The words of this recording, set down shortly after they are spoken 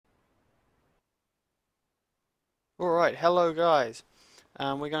Alright, hello guys.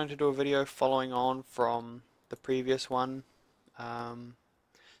 We're going to do a video following on from the previous one. Um,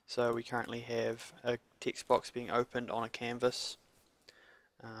 so we currently have a text box being opened on a canvas.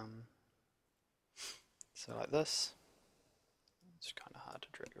 Um, so like this. It's kind of hard to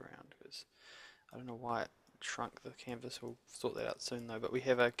drag around because I don't know why it shrunk the canvas. We'll sort that out soon though. But we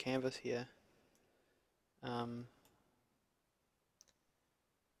have a canvas here. And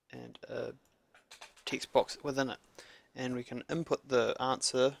a text box within it. And we can input the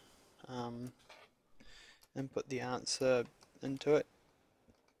answer into it.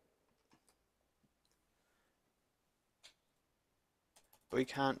 But we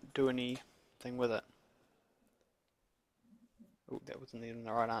can't do anything with it. Oh, that wasn't even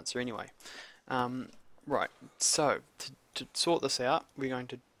the right answer anyway. Right, so to sort this out, we're going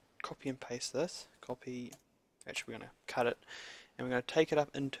to copy and paste this. Actually we're going to cut it, and we're going to take it up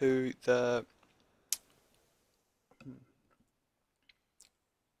into the, I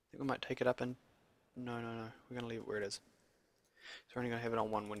think we might take it up in, no, we're going to leave it where it is. So we're only going to have it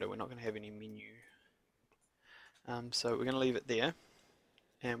on one window, we're not going to have any menu. So we're going to leave it there,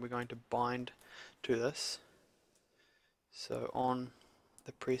 and we're going to bind to this. So on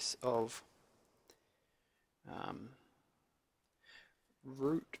the press of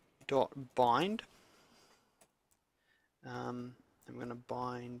root.bind, I'm going to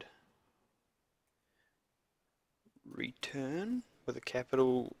bind return with a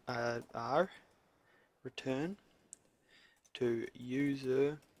capital R, return to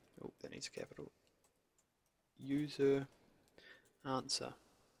user, oh that needs a capital, user answer.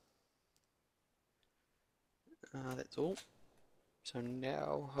 That's all. So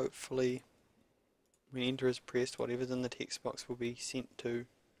now hopefully when enter is pressed, whatever's in the text box will be sent to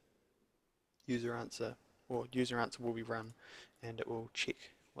user answer, or user answer will be run, and it will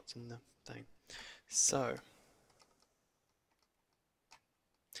check what's in the thing. So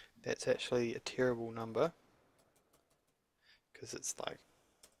that's actually a terrible number because it's like,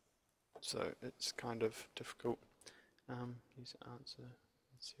 so it's kind of difficult. User answer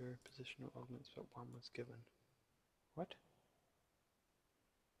 0 positional augments, but 1 was given. What?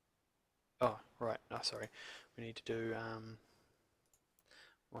 Oh, right. Oh, sorry. We need to do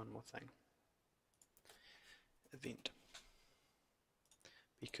one more thing. Event.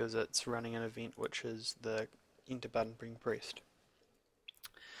 Because it's running an event which is the enter button being pressed.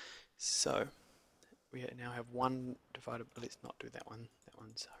 So we now have 1 divided, let's not do that one. That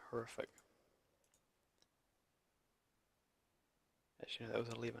one's horrific. Actually, no, that was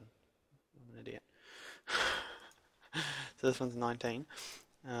 11. I'm an idiot. So this one's 19.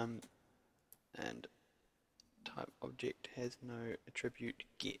 And type object has no attribute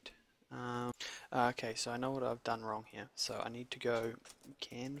get. Okay, so I know what I've done wrong here. So I need to go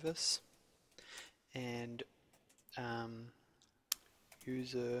canvas and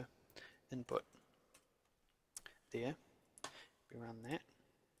user input. There. We run that.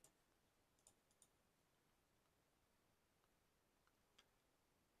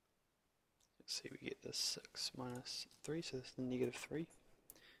 Let's see, we get this 6 minus 3, so this is negative 3.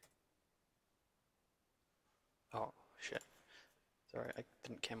 Oh, shit. Sorry, I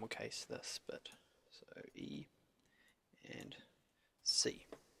didn't camel case this bit. So E and C.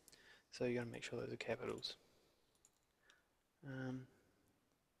 So you got to make sure those are capitals.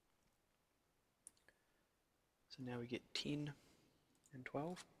 So now we get 10 and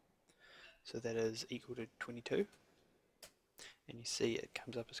 12. So that is equal to 22. And you see it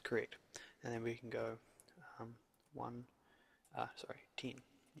comes up as correct. And then we can go 10. Yeah,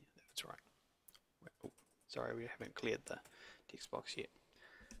 that's right. Oh, sorry, we haven't cleared the text box yet.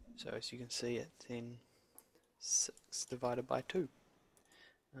 So as you can see, it's then 6 divided by 2.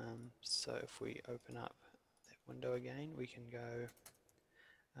 So if we open up that window again, we can go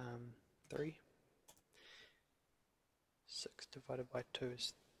 3. 6 divided by 2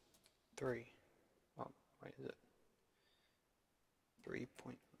 is 3. Oh, wait, is it 3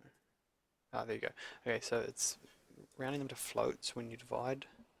 point? Ah, there you go. Okay, so it's rounding them to floats when you divide.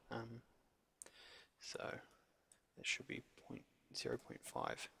 So it should be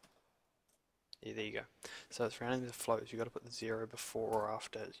 0.5. Yeah, there you go. So it's rounding to floats. You've got to put the 0 before or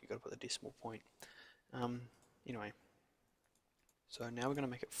after. You've got to put the decimal point. Anyway, so now we're going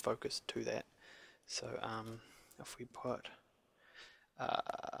to make it focus to that. So if we put,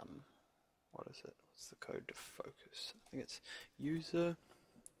 what is it? What's the code to focus? I think it's user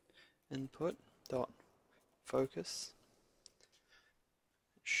input dot focus.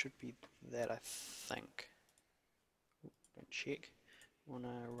 It should be that, I think. Don't check. I want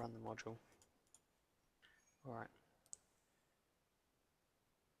to run the module. Alright.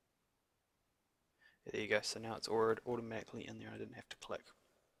 There you go, so now it's already automatically in there, I didn't have to click.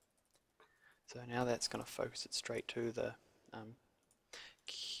 So now that's going to focus it straight to um,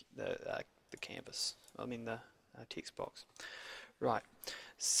 the canvas, I mean the text box. Right,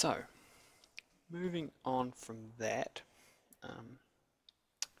 so moving on from that,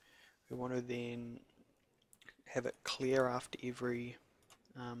 we want to then have it clear after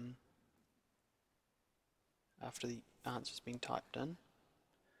after the answer's been typed in.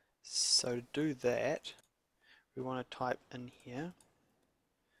 So to do that, we want to type in here,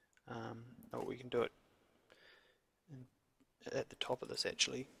 or we can do it at the top of this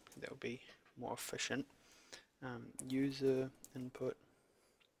actually, that will be more efficient. User input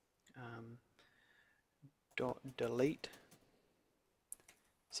dot delete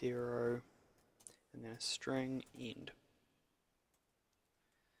 0 and then a string end.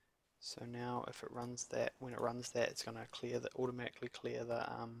 So now if it runs that, when it runs that, it's going to automatically clear the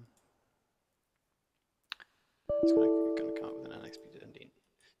it's going to come up with an unexpected indent.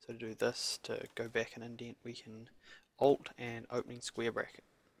 So to do this, to go back and indent, we can Alt and opening square bracket.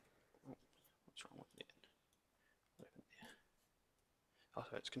 Oh, what's wrong with that? What happened there? Oh,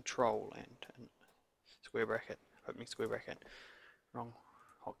 so it's Control and square bracket, opening square bracket. Wrong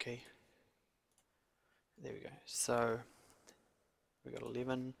hotkey. There we go. So we got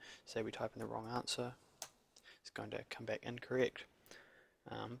 11. Say we type in the wrong answer, it's going to come back incorrect.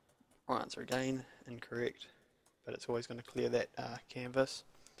 Wrong answer again, incorrect. But it's always going to clear that canvas.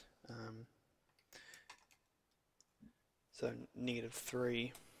 So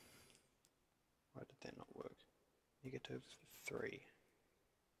 -3. Why did that not work? -3.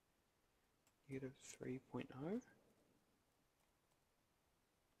 -3.0.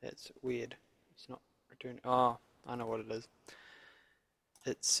 That's weird. It's not returning. Oh, I know what it is.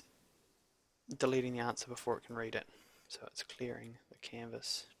 It's deleting the answer before it can read it. So it's clearing the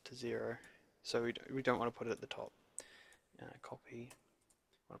canvas to 0. So we don't want to put it at the top. Copy.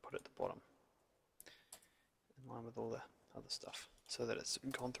 I want to put it at the bottom, in line with all the other stuff, so that it's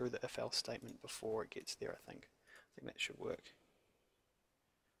gone through the if-else statement before it gets there. I think that should work.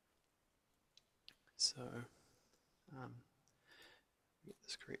 So get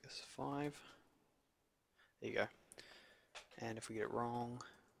this correct. This is 5. There you go. And if we get it wrong,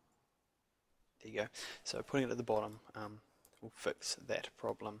 there you go. So putting it at the bottom will fix that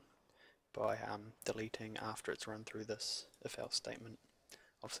problem by deleting after it's run through this if-else statement.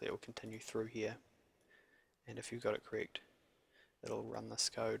 Obviously it will continue through here, and if you've got it correct, it'll run this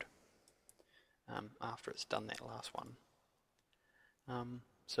code after it's done that last one.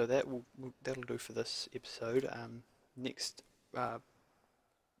 So that'll do for this episode. Next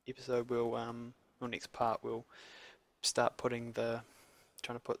episode or next part we'll start trying to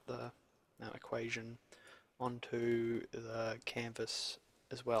put the equation onto the canvas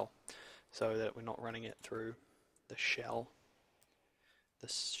as well, so that we're not running it through the shell,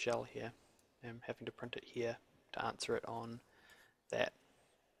 this shell here, and having to print it here to answer it on that.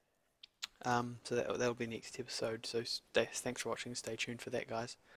 So that'll be next episode. So thanks for watching. Stay tuned for that, guys.